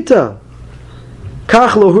shamita.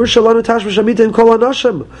 Kach lo hursha lanu tashma shamita in kol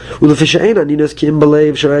hanashim. Ulefi she'ein aninos ki im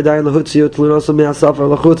belev she'adayim lahutziot tlunasam me'asafar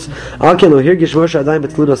lachutz. Al ken lo hirgish Moshe adayim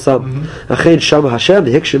betlunasam. Achein sham Hashem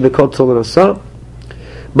hikshim bekol tlunasam.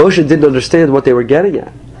 Moshe didn't understand what they were getting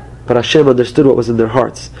at, but Hashem understood what was in their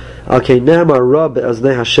hearts. Al ken nama rab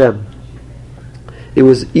aznei Hashem. It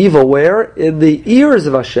was evil where? In the ears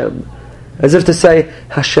of Hashem. As if to say,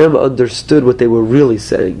 Hashem understood what they were really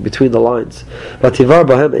saying, between the lines. Vativar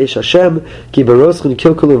bahem eish Hashem, ki baroschen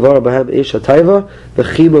kilkulu var bahem eish hatayva,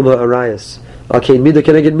 v'chimam ha'arayas. Alkein mida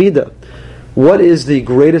keneged mida. What is the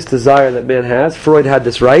greatest desire that man has? Freud had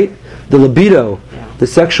this right. The libido, the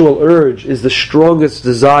sexual urge, is the strongest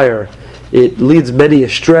desire. It leads many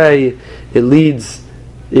astray. It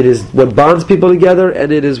is what bonds people together,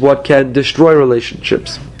 and it is what can destroy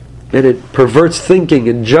relationships. And it perverts thinking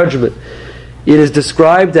and judgment. It is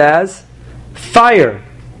described as fire.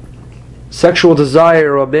 Sexual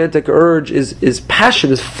desire, romantic urge is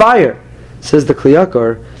passion, is fire. Says the Kli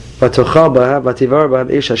Yakar,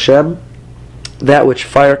 that which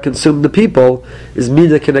fire consumed the people is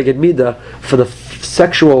mida keneged mida, for the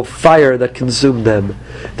sexual fire that consumed them.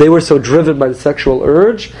 They were so driven by the sexual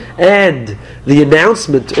urge, and the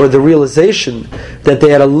announcement or the realization that they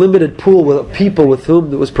had a limited pool of people with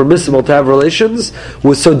whom it was permissible to have relations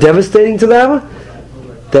was so devastating to them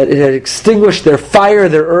that it had extinguished their fire,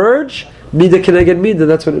 their urge. Mida keneged mida,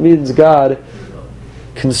 that's what it means. God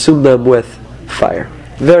consumed them with fire.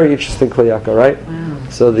 Very interesting Kli Yakar, right? Wow.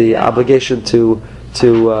 So the obligation to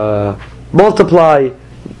multiply.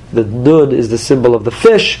 The nun is the symbol of the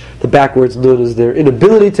fish. The backwards nun is their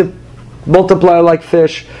inability to multiply like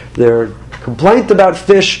fish. Their complaint about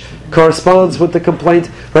fish corresponds with the complaint.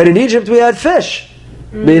 Right, in Egypt we had fish.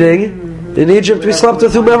 Meaning, in Egypt we slept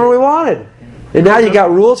with whomever we wanted. And now you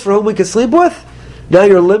got rules for whom we can sleep with? Now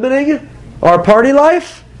you're limiting our party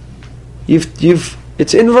life?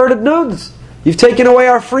 It's inverted nuns. You've taken away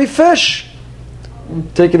our free fish.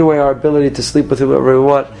 Taken away our ability to sleep with whomever we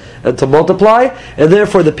want and to multiply, and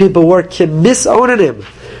therefore the people were mis-onenim.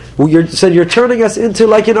 You're turning us into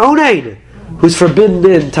like an onain who's forbidden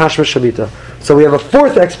in tashma shamita. So we have a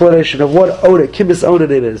fourth explanation of what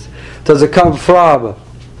mis-onenim is. Does it come from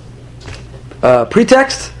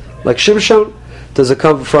pretext, like Shimshon? Does it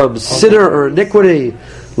come from sinner or iniquity,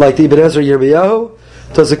 like the Ibn Ezra Yirmiyahu?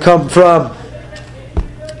 Does it come from,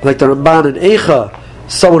 like the Ramban and Eicha,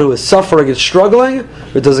 someone who is suffering and struggling?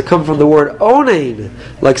 Or does it come from the word onain,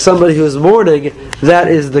 like somebody who is mourning? That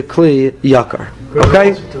is the Kli Yakar.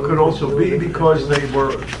 Okay? Could also be because they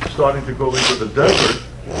were starting to go into the desert,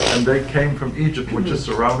 and they came from Egypt, which is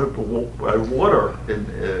surrounded by water,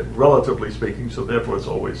 relatively speaking, so therefore it's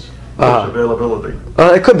always fish availability.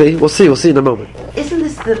 It could be. We'll see in a moment. Isn't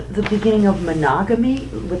this the beginning of monogamy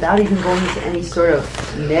without even going into any sort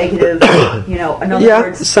of negative, in other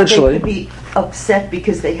words, essentially. They could be upset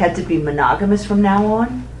because they had to be monogamous from now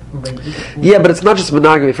on? Yeah, but it's not just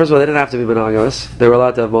monogamy. First of all, they didn't have to be monogamous. They were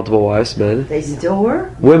allowed to have multiple wives, men. They still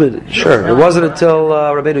were? Women, sure. It wasn't until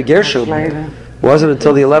Rabbeinu Gershom. It wasn't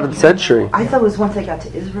until the 11th century. I thought it was once they got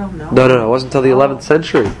to Israel, no? No, it wasn't until the 11th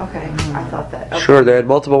century. Okay, I thought that. Okay. Sure, they had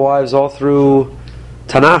multiple wives all through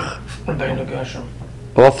Tanakh.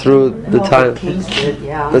 All through the time. Kings did,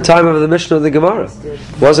 yeah. The time of the Mishnah of the Gemara.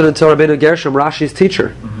 Wasn't until Rabbeinu Gershom, Rashi's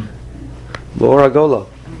teacher. Mor Agolo.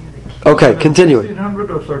 Okay, continuing. 1600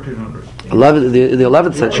 or 1300? In the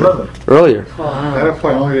 11th century. 11th. Earlier. That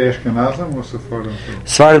applied only to Ashkenazim or Sephardim?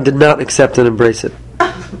 Sephardim did not accept and embrace it.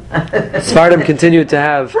 Sephardim continued to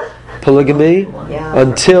have polygamy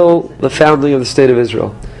until the founding of the state of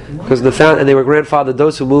Israel. Because and they were grandfathered,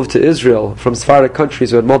 those who moved to Israel from Sephardic countries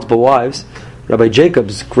who had multiple wives. Rabbi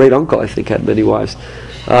Jacob's great uncle, I think, had many wives.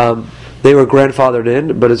 They were grandfathered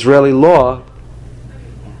in, but Israeli law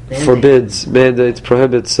mandates,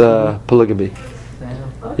 prohibits polygamy.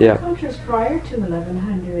 Other countries prior to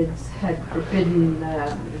 1100s had forbidden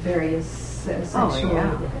various sexual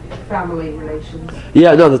family relations.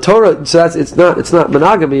 Yeah, no, the Torah. So it's not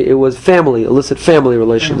monogamy. It was illicit family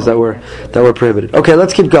relations that were prohibited. Okay,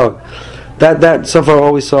 let's keep going. That so far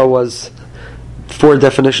all we saw was 4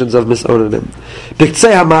 definitions of misonanim.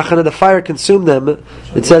 Biktzei hamachana, the fire consumed them.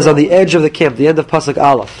 It says on the edge of the camp, the end of pasuk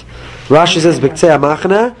Aleph. Rashi says Biktzei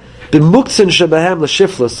hamachana b'muktzin shebahem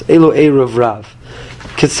l'shiflus elu eruv rav.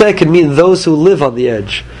 Kitzei can mean those who live on the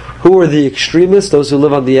edge. Who are the extremists? Those who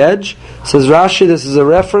live on the edge. Says Rashi, this is a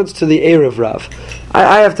reference to the eruv rav.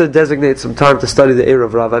 I have to designate some time to study the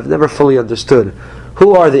eruv rav. I've never fully understood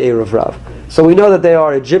who are the eruv rav. So we know that they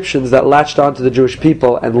are Egyptians that latched onto the Jewish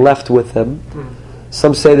people and left with them.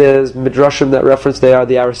 Some say there's midrashim that reference they are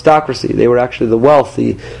the aristocracy. They were actually the wealth,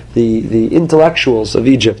 the intellectuals of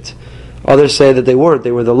Egypt. Others say that they weren't.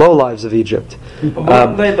 They were the lowlives of Egypt.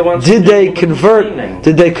 Did they convert?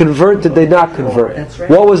 Did they convert? Did they not convert?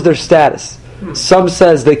 What was their status? Some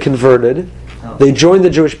says they converted. They joined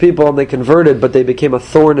the Jewish people and they converted, but they became a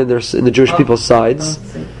thorn in the Jewish people's sides.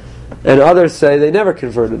 And others say they never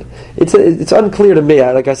converted. It's unclear to me.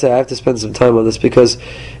 Like I said, I have to spend some time on this, because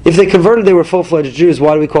if they converted, they were full-fledged Jews.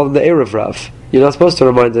 Why do we call them the eruv rav? You're not supposed to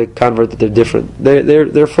remind the convert that they're different.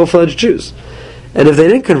 They're full-fledged Jews. And if they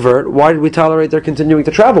didn't convert, why did we tolerate their continuing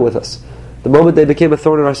to travel with us? The moment they became a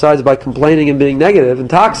thorn in our sides by complaining and being negative and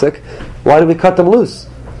toxic, why did we cut them loose?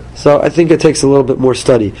 So I think it takes a little bit more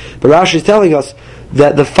study. But Rashi is telling us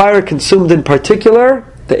that the fire consumed in particular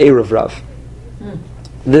the eruv rav.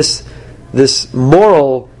 This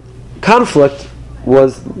moral conflict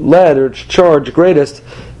was led or charged greatest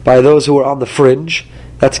by those who were on the fringe.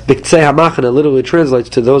 That's Biktzei HaMachana, literally translates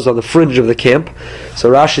to those on the fringe of the camp.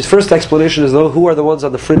 So Rashi's first explanation is, who are the ones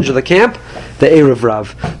on the fringe of the camp? The eruv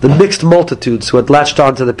rav, the mixed multitudes who had latched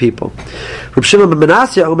onto the people. Reb Shimon ben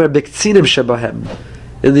Menasya Omer Biktsinim Shebahem.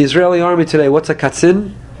 In the Israeli army today, what's a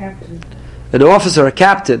katzin? Captain. An officer, a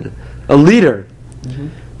captain, a leader.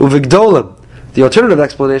 Uvigdolim. The alternative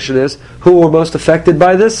explanation is, who were most affected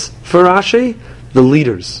by this for Rashi? The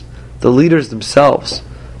leaders. The leaders themselves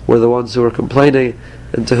were the ones who were complaining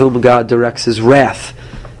and to whom God directs His wrath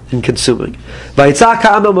in consuming. Vayitzak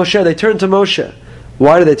ha'am Moshe, they turned to Moshe.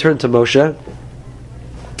 Why did they turn to Moshe?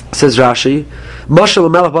 Says Rashi, Moshe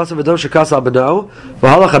l'melech basav v'dom shekas al b'no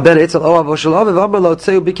v'halach haben eitzel oav v'shel oav v'amar lo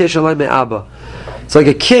tzeu bikesh alay me'aba. It's like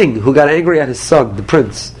a king who got angry at his son, the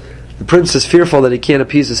prince. The prince is fearful that he can't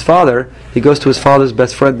appease his father. He goes to his father's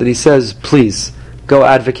best friend and he says, please, go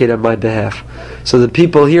advocate on my behalf. So the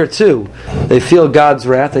people here too, they feel God's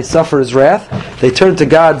wrath, they suffer His wrath, they turn to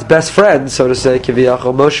God's best friend, so to say,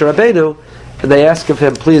 Kiviyachol Moshe Rabbeinu, and they ask of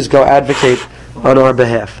him, please go advocate on our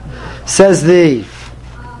behalf. Says the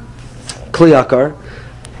Kli Yakar,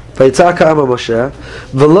 Vayitzak ha'am Moshe,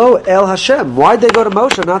 V'lo el Hashem. Why'd they go to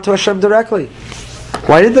Moshe, not to Hashem directly?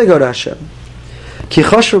 Why didn't they go to Hashem? Ki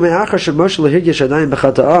choshu me'achar shel Moshe l'hirgish adayim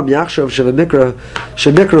b'chata'am yachshov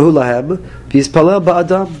shemikrahu lahem v'yispalel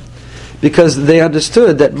ba'adam. Because they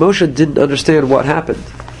understood that Moshe didn't understand what happened.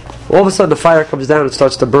 All of a sudden the fire comes down and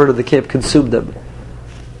starts to burn in the camp, consume them.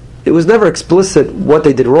 It was never explicit what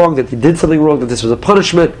they did wrong, that they did something wrong, that this was a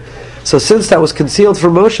punishment. So since that was concealed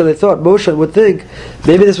from Moshe, they thought Moshe would think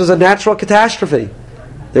maybe this was a natural catastrophe.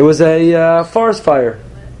 There was a forest fire.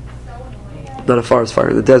 Not a forest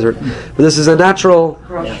fire in the desert, but this is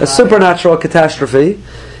a supernatural catastrophe,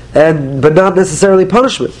 but not necessarily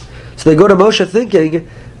punishment. So they go to Moshe thinking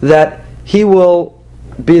that he will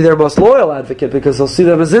be their most loyal advocate because he'll see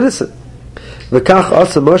them as innocent. V'kach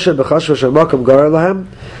asa Moshe b'chashva shemakom gar lahem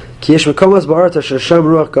ki yesh mekomos ba'aretz asher Hashem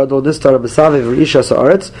ruach gadol nistar b'saviv v'ishas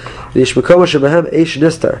ha'aretz v'yesh mekomos shebehem eish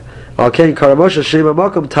nistar al ken kara Moshe shem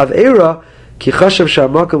ha'makom tav'era ki chashav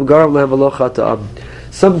she'ha'makom gar lahem v'lo chata'am.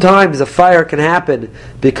 Sometimes a fire can happen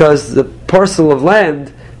because the parcel of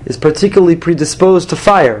land is particularly predisposed to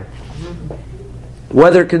fire.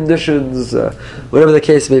 Weather conditions, whatever the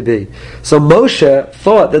case may be. So Moshe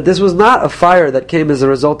thought that this was not a fire that came as a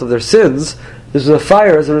result of their sins. This was a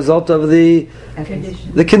fire as a result of the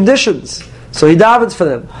conditions. So he davens for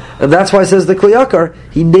them. And that's why it says the Kli Yakar,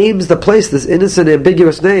 he names the place, this innocent,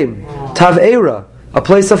 ambiguous name, Tav'era, a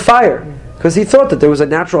place of fire. Because he thought that there was a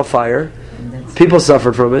natural fire. People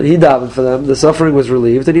suffered from it. He davened for them. The suffering was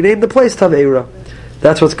relieved. And he named the place Tav'era.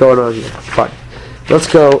 That's what's going on here. Fine. Let's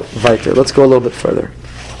go weiter. Let's go a little bit further.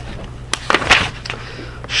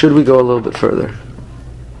 Should we go a little bit further?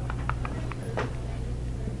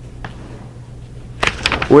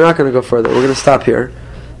 We're not going to go further. We're going to stop here.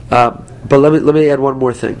 But let me add one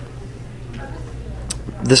more thing.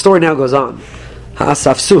 The story now goes on.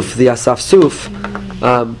 Ha'asafsuf, the Asafsuf,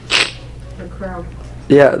 The crowd.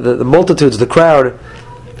 yeah, the multitudes, the crowd,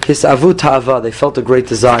 hisavu ta'ava, they felt a great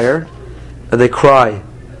desire, and they cry,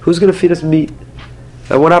 who's going to feed us meat?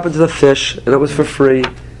 And what happened to the fish? And it was for free.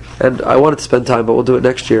 And I wanted to spend time, but we'll do it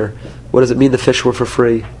next year. What does it mean the fish were for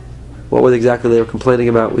free? what were exactly they were complaining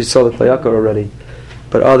about? We saw the Klayakar already.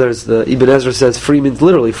 But others, the Ibn Ezra says free means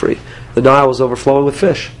literally free. The Nile was overflowing with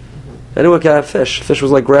fish. Anyone can have fish. Fish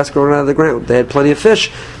was like grass growing out of the ground. They had plenty of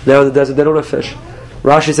fish. Now in the desert they don't have fish.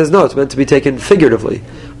 Rashi says no, it's meant to be taken figuratively.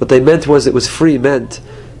 What they meant was it was free meant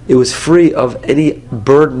it was free of any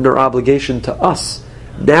burden or obligation to us.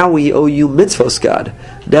 Now we owe you mitzvos, God.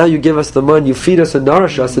 Now you give us the money, you feed us and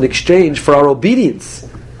nourish us in exchange for our obedience.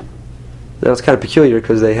 Now it's kind of peculiar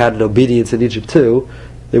because they had an obedience in Egypt too.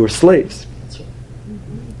 They were slaves.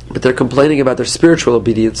 But they're complaining about their spiritual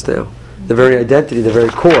obedience now. The very identity, the very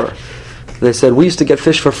core. They said, we used to get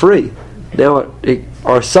fish for free. Now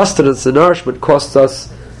our sustenance and nourishment costs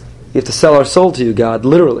us, we have to sell our soul to you, God,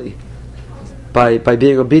 literally. By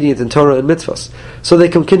being obedient in Torah and mitzvahs. So they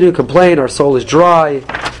continue to complain, our soul is dry.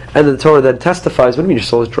 And then the Torah then testifies, what do you mean your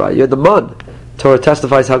soul is dry? You had the mun. Torah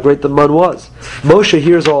testifies how great the mun was. Moshe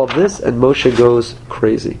hears all of this and Moshe goes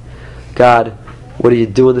crazy. God, what are you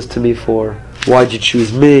doing this to me for? Why'd you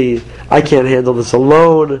choose me? I can't handle this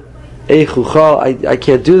alone. I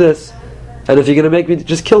can't do this. And if you're going to make me,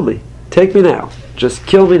 just kill me. Take me now. Just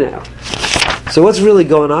kill me now. So what's really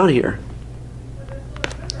going on here?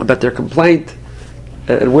 About their complaint.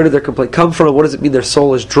 And where did their complaint come from? What does it mean their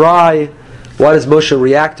soul is dry? Why does Moshe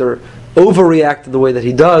react or overreact in the way that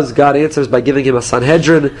he does? God answers by giving him a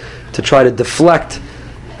Sanhedrin to try to deflect.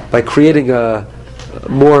 By creating a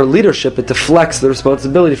more leadership, it deflects the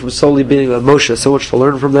responsibility from solely being on Moshe. So much to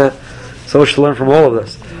learn from that. So much to learn from all of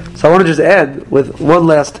this. So I want to just end with one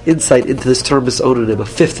last insight into this term misonanim, a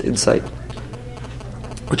fifth insight,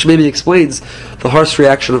 which maybe explains the harsh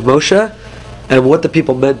reaction of Moshe and what the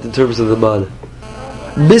people meant in terms of the man.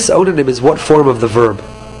 Misonanim is what form of the verb?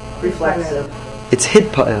 Reflexive. It's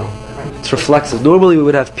hitpa'el. It's reflexive. Normally we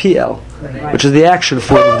would have pl, which is the action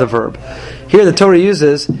form of the verb. Here the Torah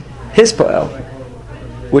uses hispa'el,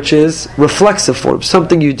 which is reflexive form,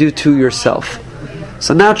 something you do to yourself.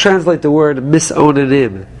 So now translate the word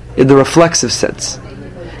misonanim in the reflexive sense.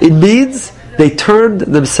 It means they turned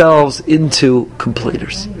themselves into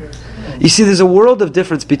complainers. You see, there's a world of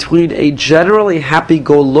difference between a generally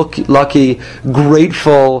happy-go-lucky,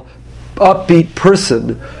 grateful, upbeat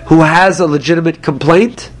person who has a legitimate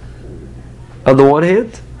complaint on the one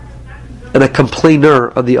hand and a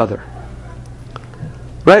complainer on the other.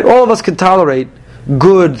 Right? All of us can tolerate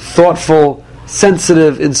good, thoughtful,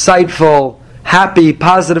 sensitive, insightful, happy,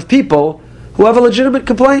 positive people who have a legitimate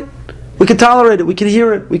complaint. We can tolerate it, we can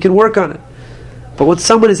hear it, we can work on it. But when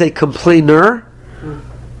someone is a complainer,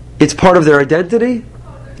 it's part of their identity,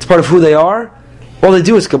 it's part of who they are, all they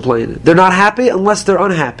do is complain. They're not happy unless they're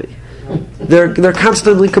unhappy. They're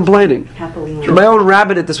constantly complaining. In my own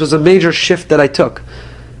rabbinate, this was a major shift that I took.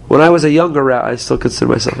 When I was a younger rabbi, I still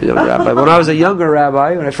consider myself a young rabbi. When I was a younger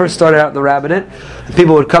rabbi, when I first started out in the rabbinate,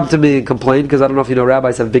 people would come to me and complain, because I don't know if you know,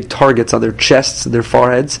 rabbis have big targets on their chests and their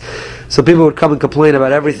foreheads. So people would come and complain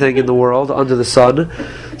about everything in the world under the sun.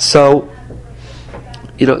 So,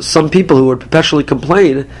 some people who would perpetually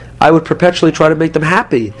complain, I would perpetually try to make them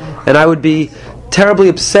happy. And I would be terribly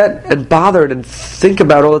upset and bothered and think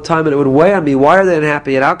about it all the time, and it would weigh on me. Why are they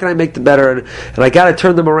unhappy? And how can I make them better? And I got to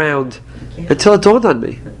turn them around. Until it dawned on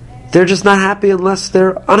me. They're just not happy unless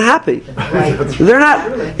they're unhappy. Right. They're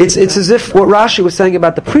not. It's as if what Rashi was saying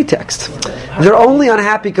about the pretext. They're only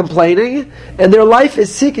unhappy complaining, and their life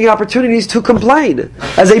is seeking opportunities to complain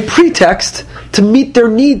as a pretext to meet their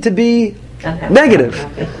need to be negative,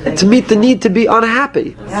 to meet the need to be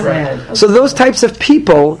unhappy. So those types of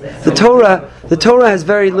people, the Torah has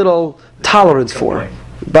very little tolerance for.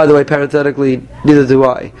 By the way, parenthetically, neither do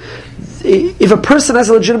I. If a person has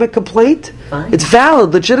a legitimate complaint, it's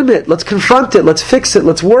valid, legitimate. Let's confront it, let's fix it,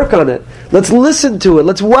 let's work on it, let's listen to it,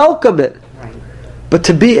 let's welcome it. But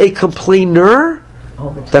to be a complainer,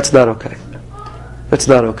 that's not okay. That's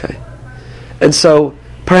not okay. And so,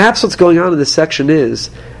 perhaps what's going on in this section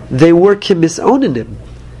is, they were kimisonanim.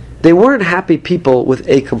 They weren't happy people with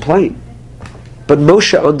a complaint. But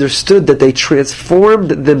Moshe understood that they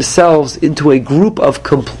transformed themselves into a group of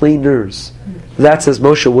complainers. That says,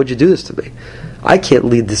 Moshe, what'd you do this to me? I can't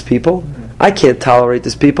lead this people. I can't tolerate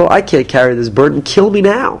this people. I can't carry this burden. Kill me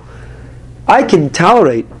now. I can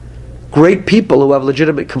tolerate great people who have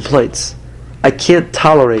legitimate complaints. I can't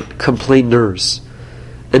tolerate complainers.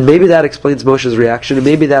 And maybe that explains Moshe's reaction, and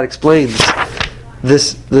maybe that explains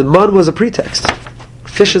this. The mud was a pretext.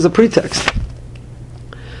 Fish is a pretext.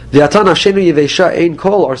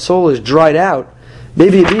 Our soul is dried out.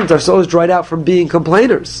 Maybe it means our soul is dried out from being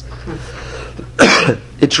complainers.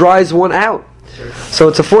 It dries one out. So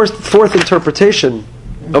it's a fourth interpretation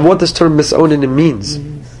of what this term misonanim means,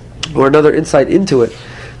 or another insight into it,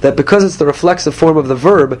 that because it's the reflexive form of the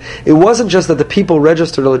verb, it wasn't just that the people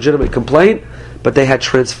registered a legitimate complaint, but they had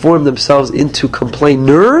transformed themselves into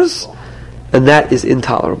complainers, and that is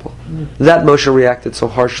intolerable. That Moshe reacted so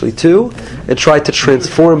harshly to, and tried to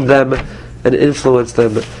transform them and influence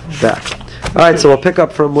them back. Alright, so we'll pick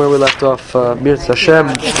up from where we left off, Mirz Hashem,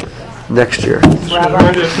 next year.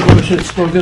 Rabbi.